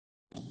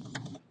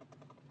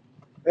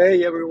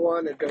Hey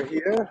everyone, Edgar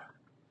here,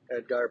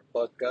 Edgar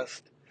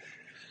Podcast.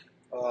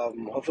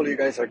 Hopefully you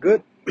guys are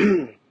good.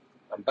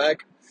 I'm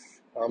back.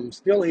 I'm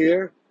still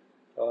here.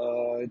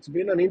 It's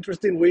been an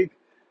interesting week.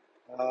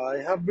 I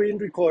have been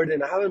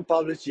recording. I haven't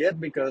published yet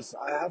because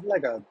I have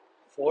like a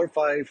 4 or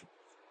 5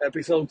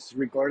 episodes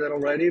recorded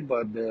already,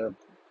 but the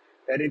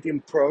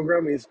editing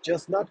program is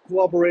just not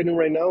cooperating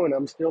right now, and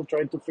I'm still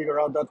trying to figure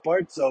out that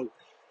part. So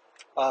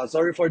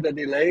sorry for the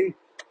delay.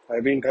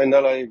 I've been kind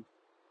of like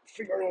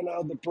figuring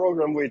out the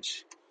program,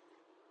 which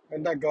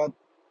and that got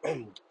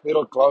a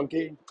little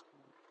clunky,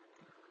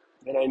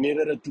 and I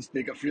needed it to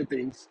stick a few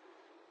things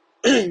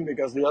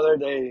because the other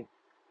day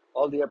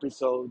all the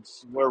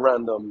episodes were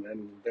random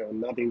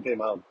and nothing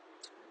came out.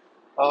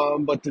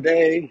 But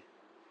today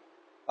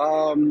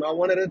I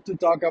wanted to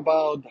talk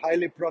about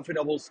highly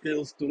profitable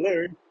skills to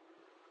learn,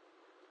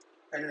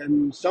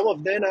 and some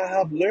of them I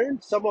have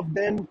learned, some of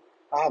them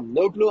I have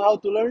no clue how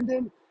to learn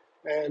them,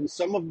 and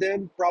some of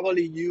them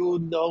probably you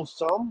know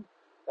some.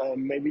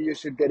 Maybe you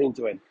should get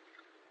into it.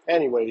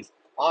 Anyways,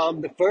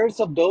 the first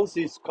of those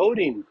is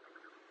coding.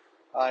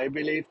 I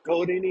believe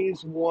coding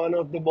is one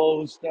of the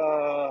most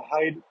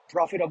high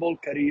profitable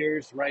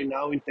careers right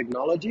now in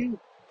technology.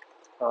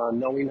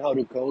 Knowing how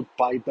to code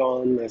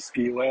Python,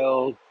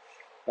 SQL,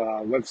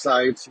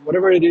 websites,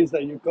 whatever it is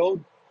that you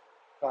code,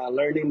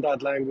 learning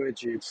that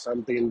language is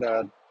something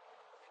that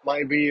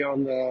might be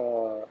on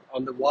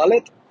the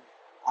wallet.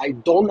 I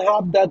don't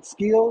have that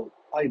skill.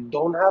 I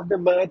don't have the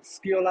math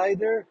skill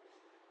either.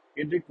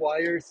 It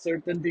requires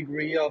certain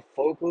degree of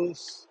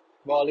focus.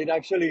 Well, it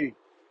actually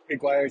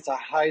requires a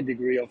high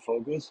degree of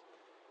focus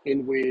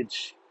in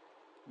which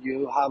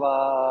you have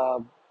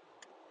a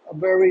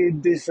very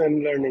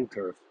decent learning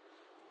curve.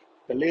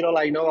 The little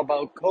I know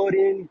about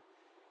coding,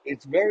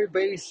 it's very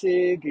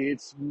basic.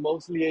 It's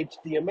mostly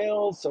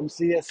HTML, some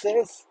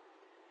CSS,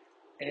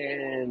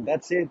 and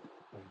that's it.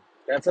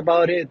 That's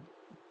about it.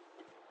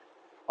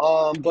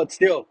 But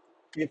still,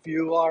 if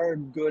you are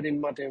good in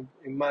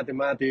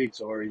mathematics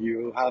or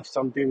you have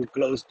something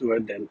close to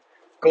it, then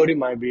coding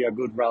might be a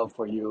good route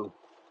for you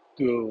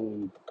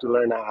to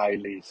learn a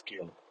highly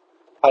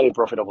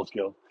profitable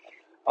skill.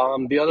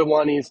 The other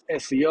one is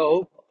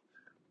SEO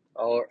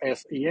or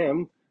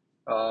SEM.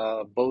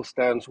 Both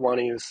stands one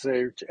is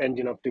search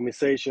engine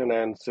optimization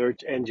and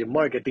search engine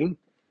marketing.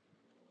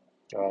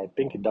 I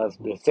think it does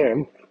the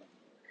same.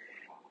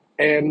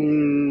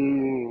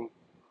 And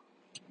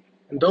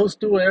those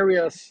two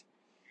areas,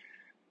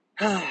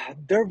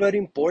 they're very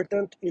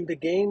important in the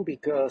game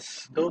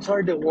because those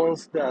are like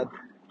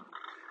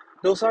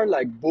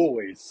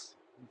buoys.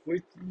 If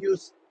we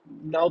use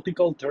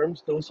nautical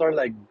terms, those are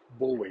like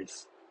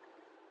buoys.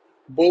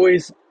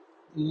 Buoys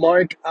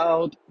mark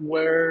out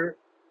where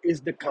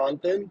is the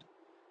content,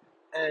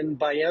 and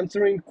by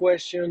answering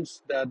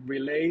questions that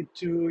relate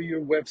to your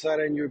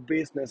website and your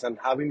business and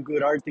having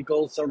good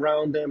articles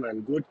around them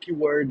and good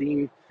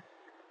keywording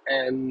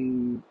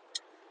and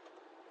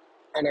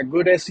a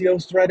good SEO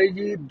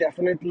strategy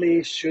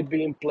definitely should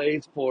be in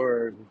place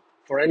for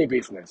any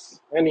business,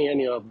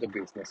 any of the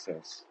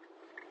businesses.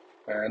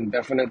 And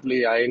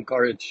definitely I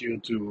encourage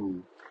you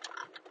to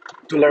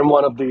learn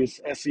one of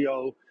these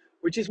SEO,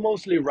 which is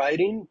mostly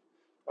writing.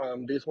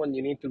 This one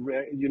you need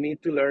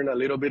to learn a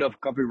little bit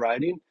of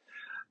copywriting.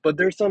 But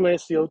there's some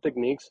SEO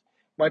techniques.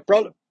 My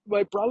problem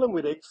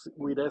with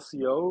with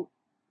SEO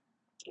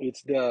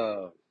is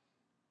the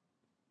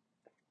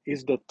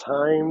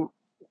time,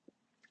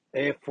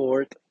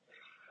 effort,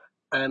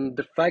 and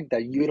the fact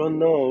that you don't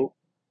know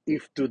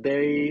if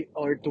today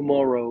or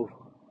tomorrow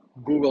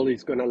Google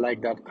is gonna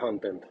like that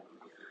content.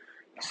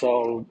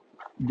 So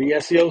the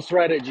SEO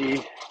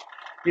strategy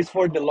is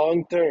for the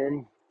long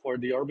term, for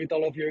the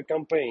orbital of your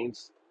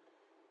campaigns,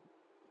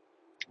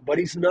 but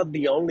it's not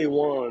the only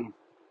one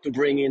to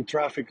bring in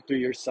traffic to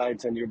your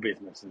sites and your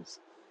businesses.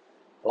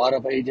 A lot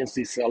of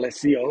agencies sell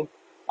SEO.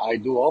 I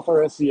do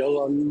offer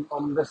SEO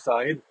on the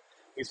side.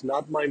 It's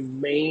not my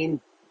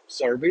main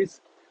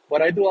service,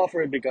 but I do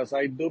offer it because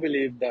I do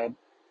believe that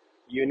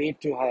you need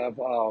to have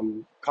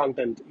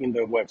content in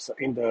the website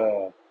in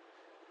the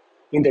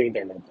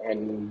internet,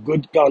 and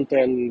good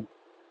content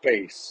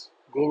pays.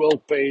 Google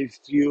pays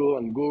you,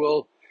 and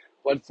Google,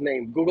 what's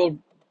name? Google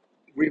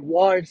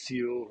rewards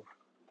you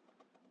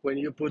when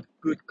you put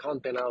good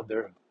content out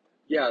there.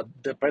 Yeah,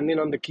 depending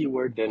on the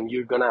keyword, then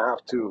you're gonna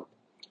have to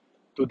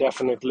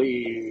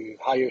definitely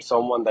hire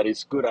someone that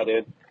is good at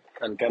it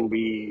and can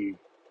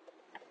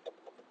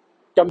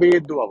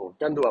doable,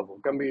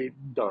 can be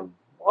done.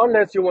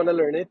 Unless you want to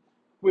learn it,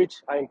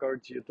 which I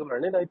encourage you to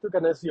learn it. I took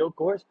an SEO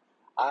course.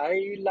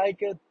 I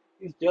like it.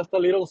 It's just a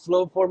little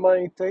slow for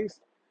my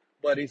taste,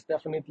 but it's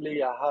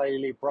definitely a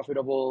highly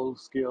profitable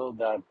skill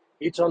that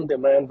it's on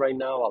demand right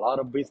now. A lot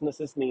of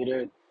businesses need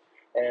it,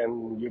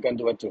 and you can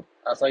do it too.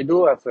 As I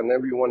do, as and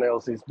everyone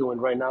else is doing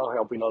right now,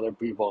 helping other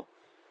people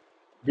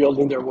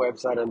building their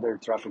website and their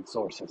traffic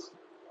sources.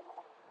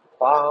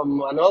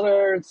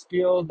 Another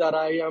skill that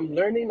I am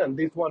learning, and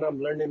this one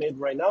I'm learning it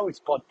right now, is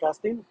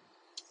podcasting.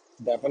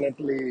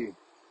 Definitely,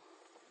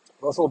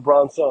 Russell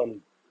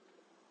Brunson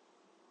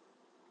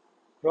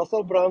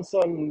Russell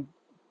Brunson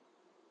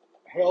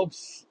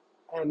helps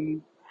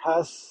and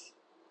has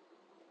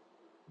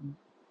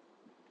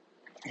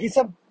he's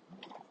a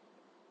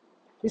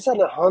he's an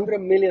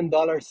 $100 million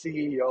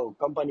CEO,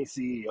 company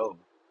CEO.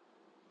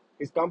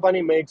 His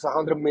company makes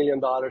 $100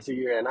 million a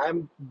year, and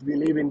I'm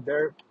believing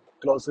they're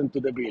closing to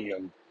the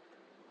billion.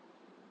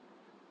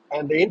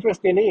 And the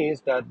interesting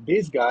is that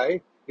this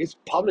guy is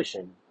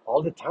publishing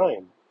all the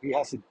time. He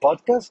has a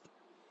podcast,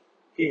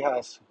 he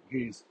has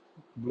his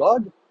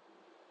blog,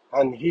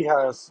 and he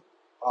has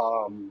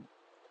um,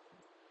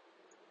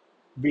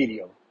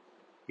 video.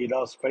 He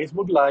does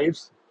Facebook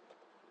Lives,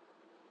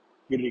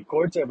 he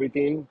records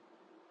everything.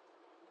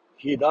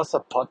 He does a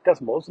podcast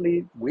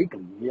mostly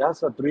weekly. He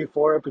has a 3,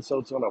 4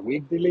 episodes on a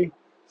weekly,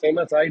 same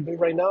as I do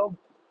right now.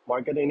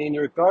 Marketing in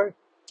your car.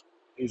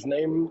 His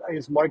name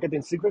is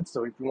Marketing Secrets.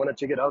 So if you want to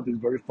check it out, it's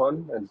very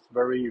fun and it's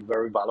very,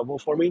 very valuable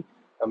for me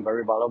and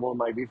very valuable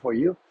might be for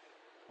you.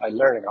 I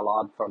learned a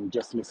lot from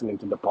just listening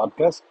to the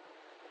podcast.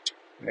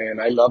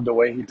 And I love the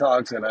way he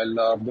talks and I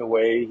love the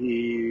way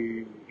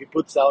he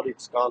puts out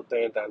its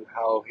content and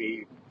how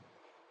he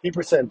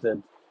presents it.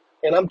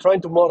 And I'm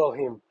trying to model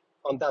him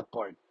on that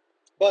part.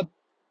 But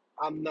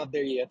I'm not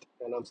there yet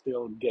and I'm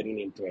still getting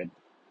into it.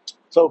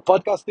 So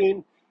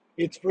podcasting,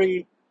 it's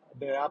free.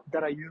 The app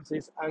that I use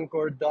is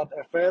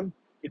Anchor.fm.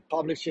 It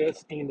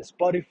publishes in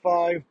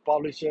Spotify,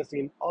 publishes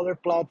in other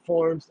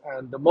platforms,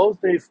 and the most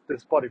is the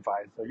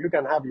Spotify. So you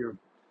can have your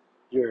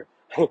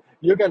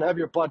you can have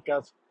your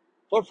podcast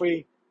for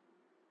free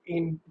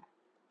in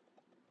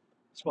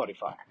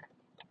Spotify.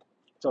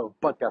 So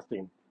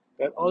podcasting.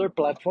 And other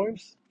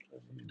platforms,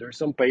 there's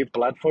some paid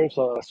platforms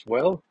as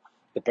well,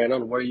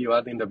 depending on where you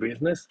are in the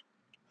business.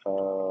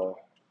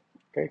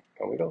 Okay,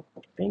 can we go?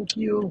 Thank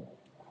you.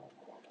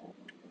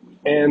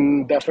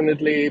 And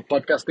definitely,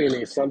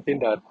 podcasting is something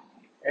that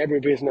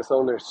every business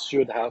owner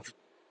should have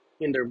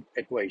in their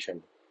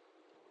equation.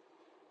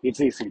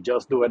 It's easy,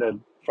 just do it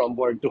from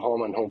work to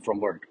home and home from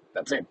work.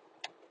 That's it.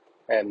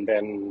 And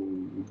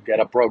then get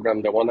a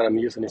program. The one that I'm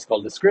using is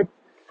called The Script.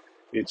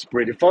 It's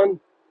pretty fun.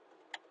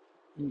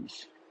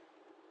 Yeesh.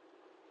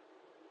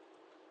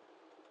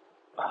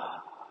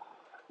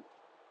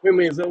 We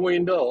miss the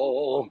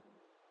window,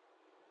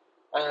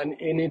 and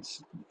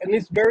it's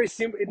very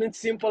simple. It's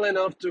simple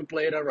enough to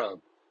play it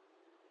around.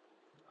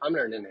 I'm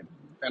learning it,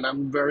 and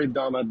I'm very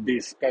dumb at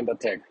this kind of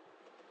tech,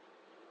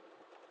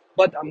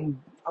 but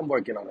I'm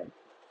working on it.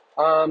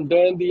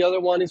 Then the other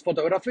one is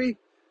photography.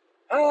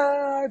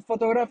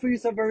 Photography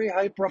is a very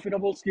high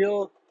profitable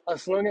skill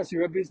as long as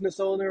you're a business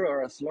owner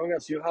or as long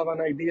as you have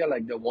an idea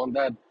like the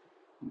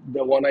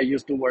one I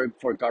used to work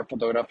for car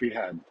photography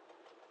had.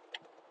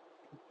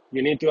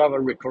 You need to have a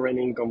recurring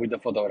income with the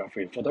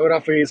photography.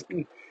 Photography is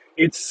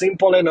it's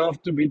simple enough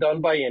to be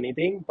done by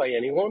anything, by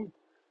anyone.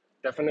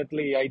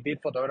 Definitely I did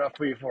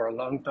photography for a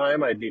long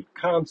time. I did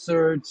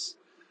concerts,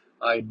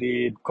 I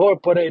did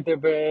corporate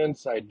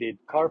events, I did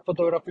car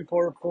photography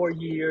for 4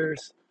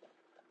 years.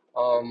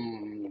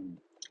 Um,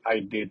 I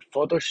did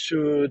photo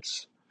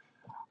shoots.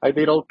 I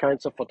did all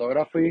kinds of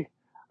photography.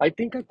 I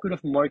think I could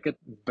have marketed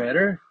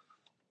better.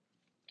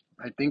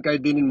 I think I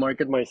didn't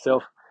market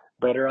myself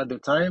better at the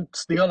time.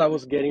 Still, I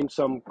was getting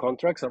some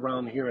contracts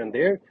around here and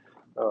there.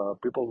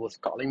 People was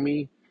calling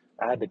me.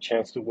 I had the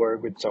chance to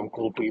work with some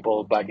cool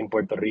people back in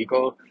Puerto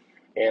Rico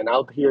and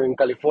out here in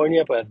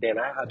California. But then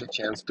I had the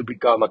chance to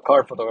become a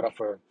car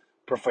photographer,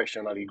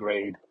 professionally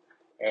grade,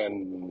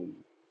 and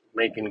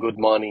making good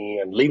money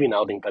and living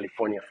out in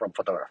California from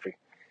photography,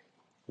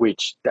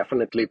 which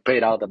definitely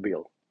paid out a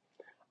bill.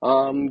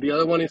 The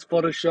other one is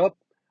Photoshop.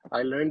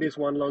 I learned this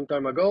one long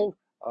time ago.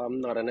 I'm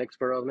not an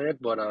expert on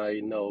it, but I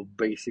know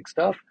basic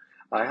stuff.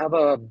 I have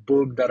a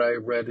book that I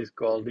read. It's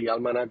called The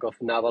Almanac of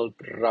Naval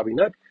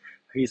Ravikant.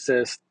 He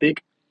says,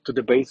 stick to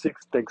the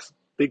basics,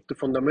 stick to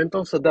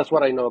fundamentals. So that's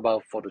what I know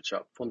about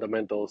Photoshop,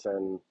 fundamentals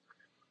and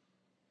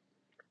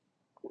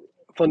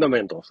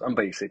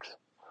basics.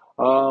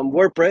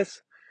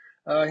 WordPress.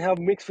 I have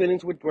mixed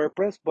feelings with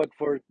WordPress, but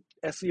for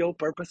SEO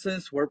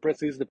purposes,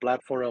 WordPress is the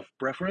platform of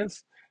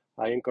preference.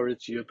 I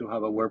encourage you to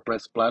have a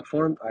WordPress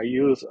platform. I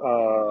use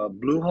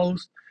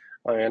Bluehost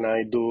and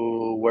I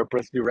do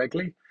WordPress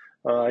directly.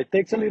 It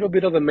takes a little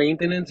bit of a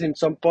maintenance in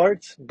some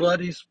parts,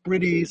 but it's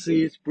pretty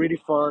easy, it's pretty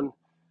fun.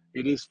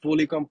 It is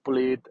fully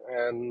complete,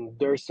 and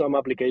there's some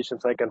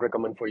applications I can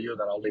recommend for you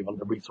that I'll leave on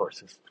the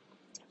resources.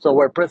 So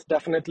WordPress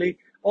definitely,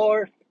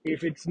 or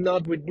if it's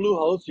not with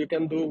Bluehost, you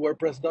can do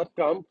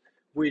WordPress.com,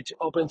 which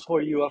opens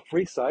for you a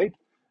free site,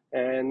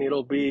 and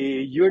it'll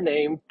be your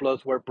name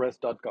plus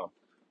WordPress.com,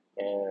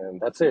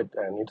 and that's it.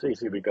 And it's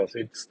easy because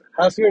it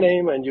has your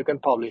name, and you can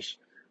publish,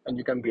 and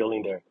you can build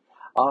in there.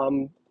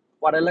 Um,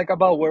 what I like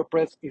about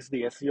WordPress is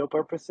the SEO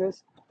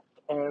purposes,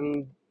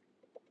 and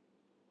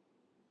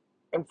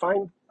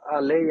find a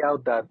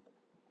layout that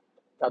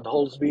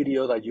holds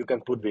video that you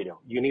can put video.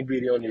 You need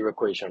video in your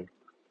equation.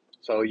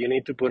 So you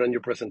need to put on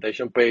your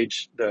presentation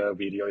page the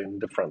video in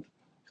the front.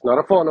 It's not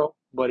a phono,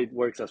 but it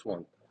works as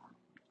one.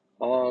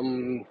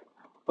 Um,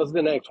 what's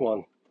the next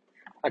one?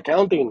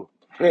 Accounting.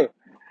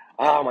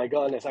 Oh my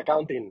goodness,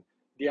 accounting.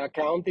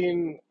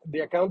 the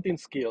accounting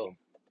skill.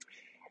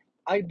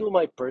 I do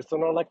my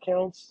personal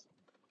accounts.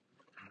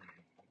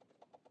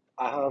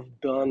 I have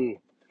done.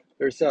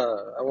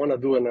 I want to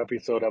do an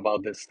episode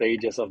about the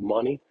stages of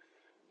money,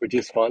 which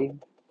is fun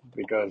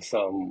because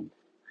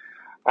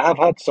I have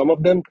had some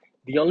of them.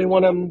 The only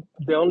one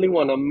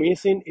I'm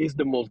missing is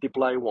the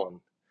multiply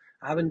one.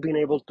 I haven't been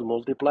able to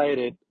multiply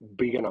it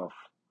big enough.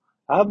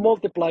 I have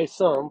multiplied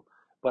some,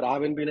 but I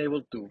haven't been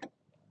able to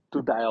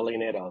dial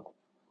in it out.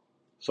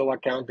 So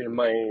accounting,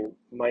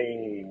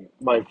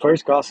 my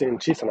first cousin,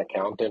 she's an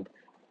accountant,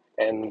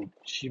 and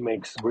she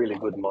makes really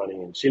good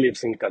money. And she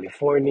lives in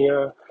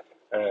California,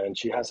 and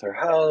she has her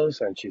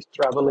house, and she's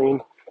traveling.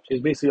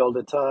 She's busy all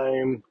the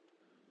time,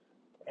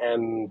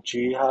 and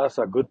she has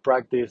a good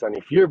practice. And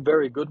if you're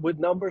very good with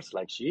numbers,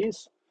 like she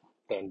is,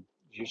 then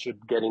you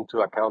should get into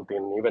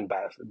accounting, even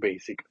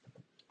basic.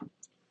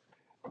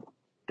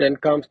 Then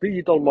comes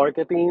digital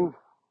marketing.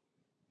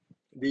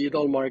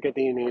 Digital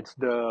marketing, it's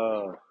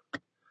the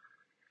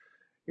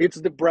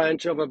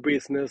branch of a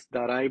business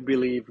that I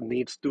believe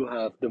needs to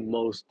have the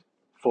most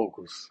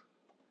focus.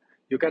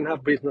 You can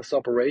have business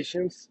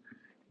operations,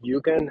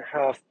 you can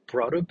have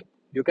product,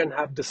 you can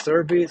have the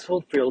service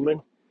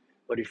fulfillment,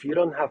 but if you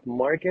don't have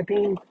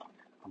marketing,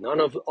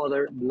 none of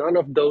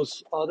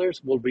those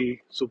others will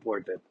be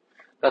supported.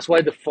 That's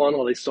why the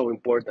funnel is so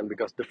important,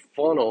 because the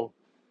funnel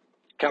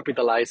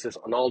capitalizes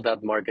on all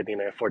that marketing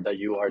effort that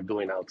you are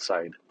doing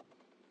outside.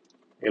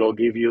 It'll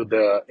give you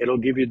the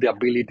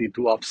ability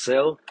to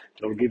upsell.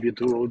 It'll give you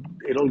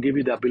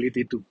the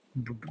ability to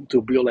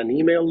build an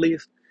email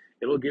list.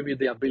 It'll give you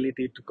the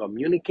ability to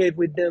communicate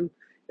with them.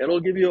 It'll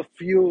give you a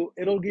few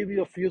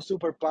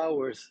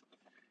superpowers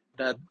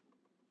that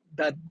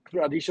that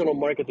traditional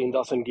marketing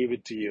doesn't give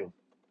it to you.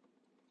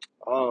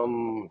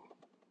 Um,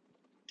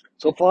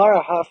 so far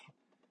I have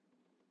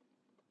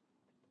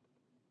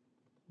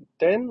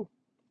 10,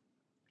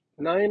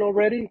 9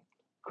 already: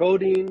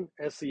 coding,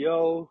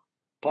 SEO,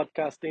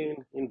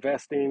 podcasting,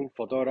 investing,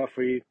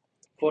 photography,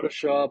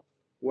 Photoshop,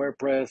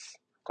 WordPress,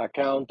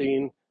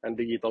 accounting, and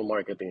digital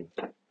marketing.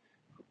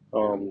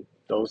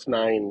 Those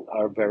 9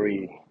 are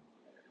very,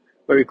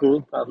 very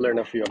cool. I've learned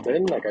a few of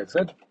them, like I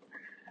said.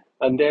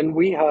 And then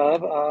we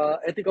have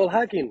ethical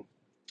hacking,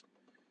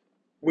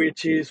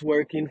 which is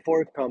working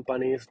for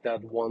companies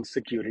that want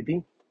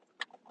security.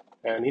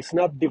 And it's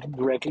not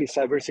directly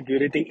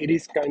cybersecurity. It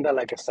is kind of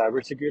like a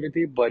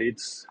cybersecurity, but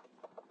it's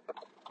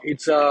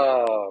it's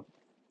a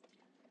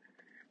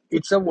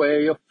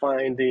way of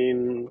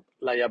finding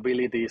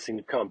liabilities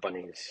in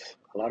companies.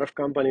 A lot of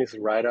companies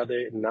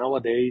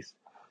nowadays,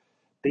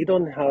 they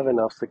don't have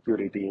enough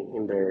security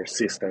in their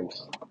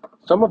systems.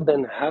 Some of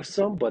them have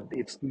some, but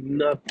it's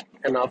not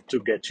enough to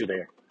get you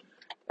there.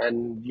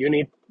 And you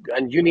need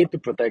to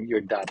protect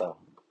your data.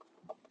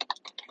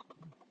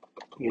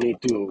 You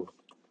need to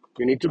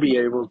you need to be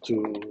able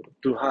to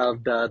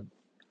have that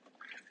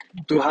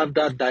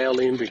dial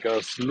in,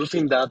 because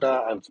losing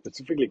data, and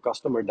specifically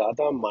customer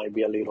data, might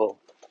be a little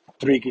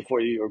tricky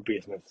for your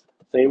business.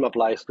 Same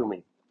applies to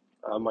me.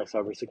 I have my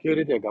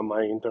cybersecurity, I got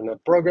my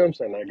internet programs,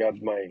 and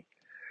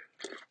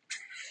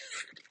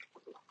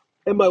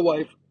my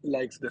wife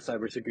likes the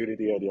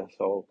cybersecurity area.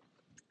 So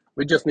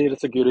we just need a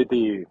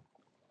security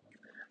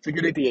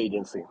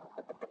agency,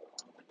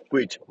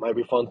 which might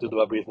be fun to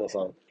do a business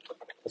on.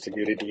 A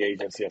security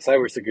agency, a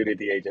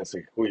cybersecurity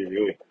agency. Uy, uy,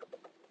 uy.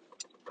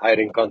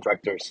 Hiring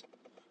contractors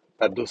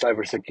that do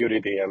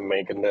cybersecurity and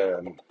making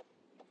them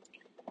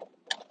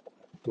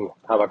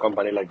have a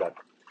company like that.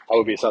 That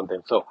would be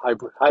something. So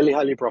highly,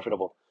 highly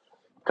profitable.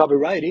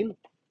 Copywriting,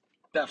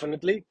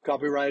 definitely.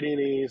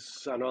 Copywriting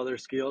is another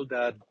skill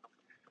that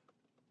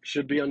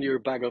should be on your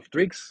bag of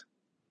tricks.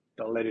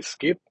 Don't let it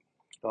skip.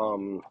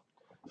 Um,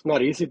 it's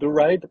not easy to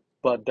write,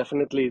 but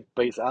definitely it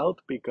pays out,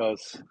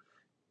 because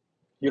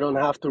you don't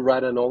have to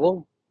write a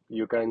novel.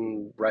 You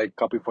can write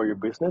copy for your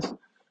business.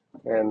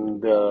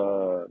 And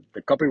the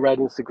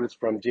Copywriting Secrets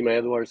from Jim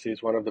Edwards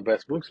is one of the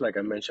best books, like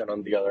I mentioned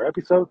on the other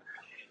episode.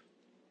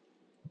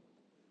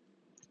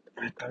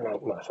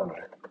 No, it's not.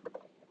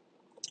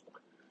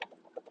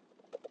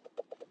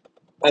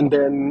 And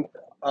then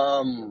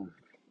um,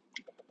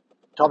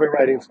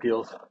 copywriting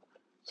skills,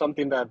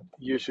 something that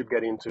you should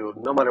get into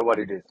no matter what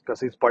it is,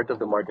 because it's part of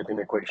the marketing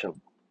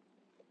equation.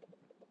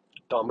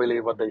 Don't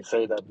believe what they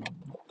say that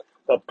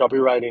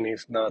copywriting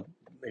is not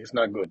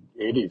good.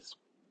 It is.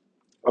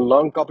 And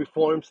long copy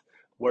forms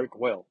work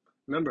well.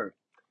 Remember,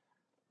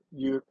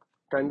 you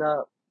kind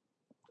of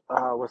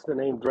what's the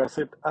name? Dress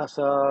it as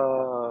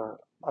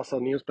a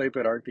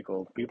newspaper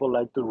article. People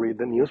like to read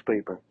the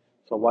newspaper.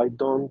 So why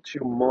don't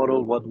you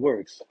model what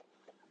works?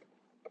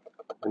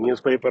 The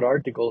newspaper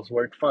articles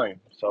work fine.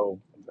 So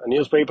a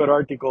newspaper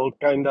article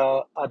kind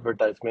of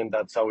advertisement.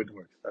 That's how it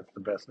works. That's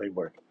the best they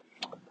work.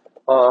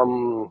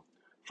 Um,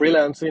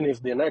 Freelancing is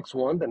the next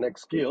one, the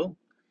next skill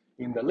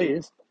in the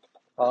list.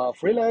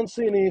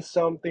 Freelancing is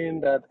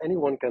something that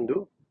anyone can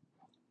do.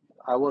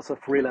 I was a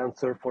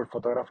freelancer for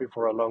photography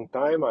for a long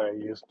time. I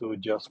used to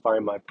just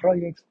find my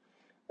projects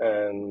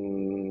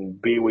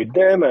and be with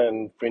them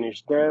and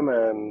finish them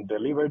and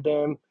deliver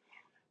them.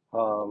 A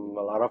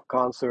lot of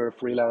concert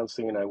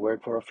freelancing. I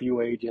worked for a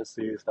few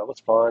agencies. That was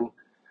fun.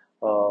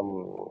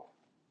 Um,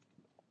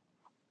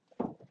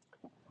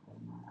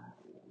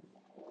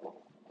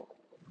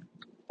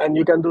 and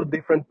you can do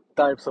different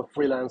types of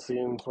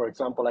freelancing. For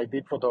example, I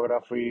did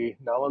photography.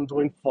 Now I'm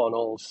doing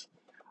funnels.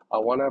 I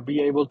want to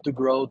be able to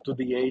grow to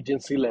the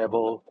agency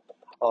level.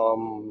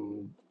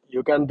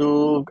 You can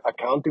do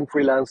accounting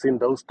freelancing,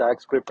 those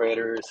tax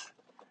preparers.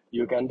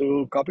 You can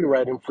do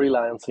copywriting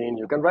freelancing.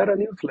 You can write a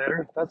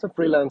newsletter. That's a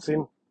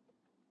freelancing.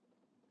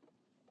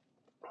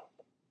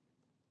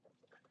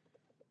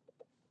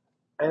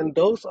 And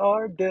those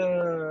are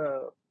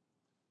the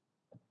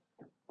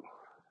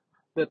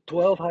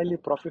 12 highly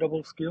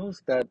profitable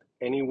skills that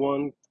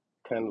anyone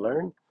can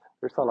learn.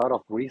 There's a lot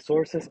of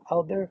resources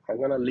out there. I'm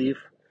going to leave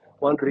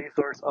one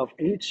resource of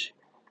each.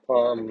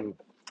 Um,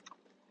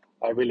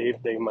 I believe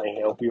they might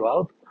help you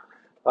out.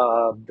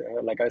 Uh,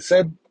 like I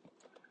said,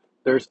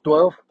 there's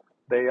 12.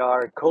 They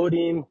are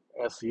coding,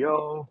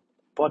 SEO,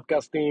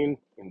 podcasting,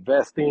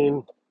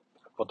 investing,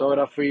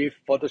 photography,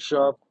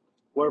 Photoshop,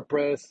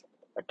 WordPress,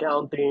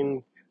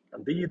 accounting,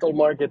 and digital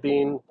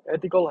marketing,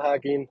 ethical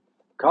hacking,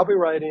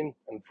 copywriting,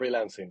 and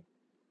freelancing.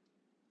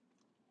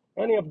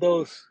 Any of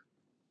those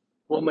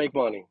will make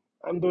money.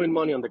 I'm doing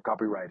money on the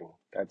copywriting.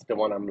 That's the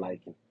one I'm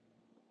liking.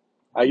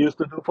 I used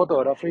to do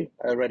photography.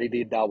 I already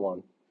did that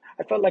one.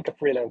 I felt like a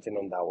freelancing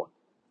on that one.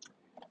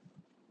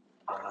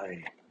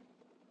 I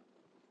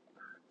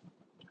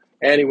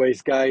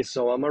Anyways, guys,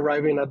 so I'm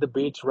arriving at the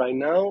beach right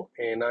now,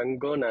 and I'm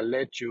gonna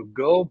let you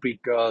go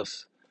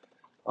because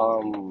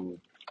um,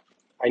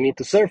 I need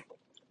to surf.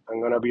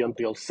 I'm gonna be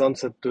until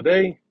sunset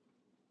today,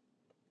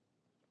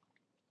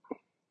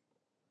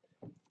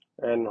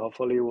 and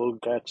hopefully we'll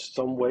catch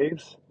some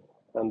waves,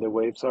 and the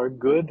waves are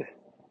good.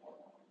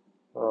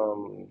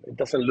 It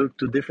doesn't look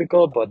too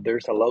difficult, but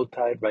there's a low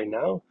tide right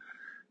now,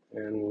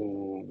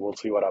 and we'll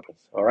see what happens.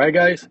 All right,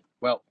 guys.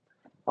 Well,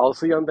 I'll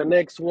see you on the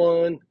next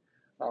one.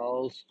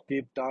 I'll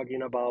keep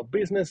talking about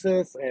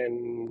businesses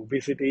and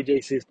visit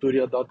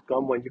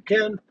ejcstudio.com when you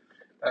can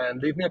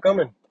and leave me a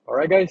comment. All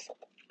right, guys.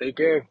 Take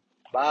care.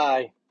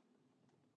 Bye.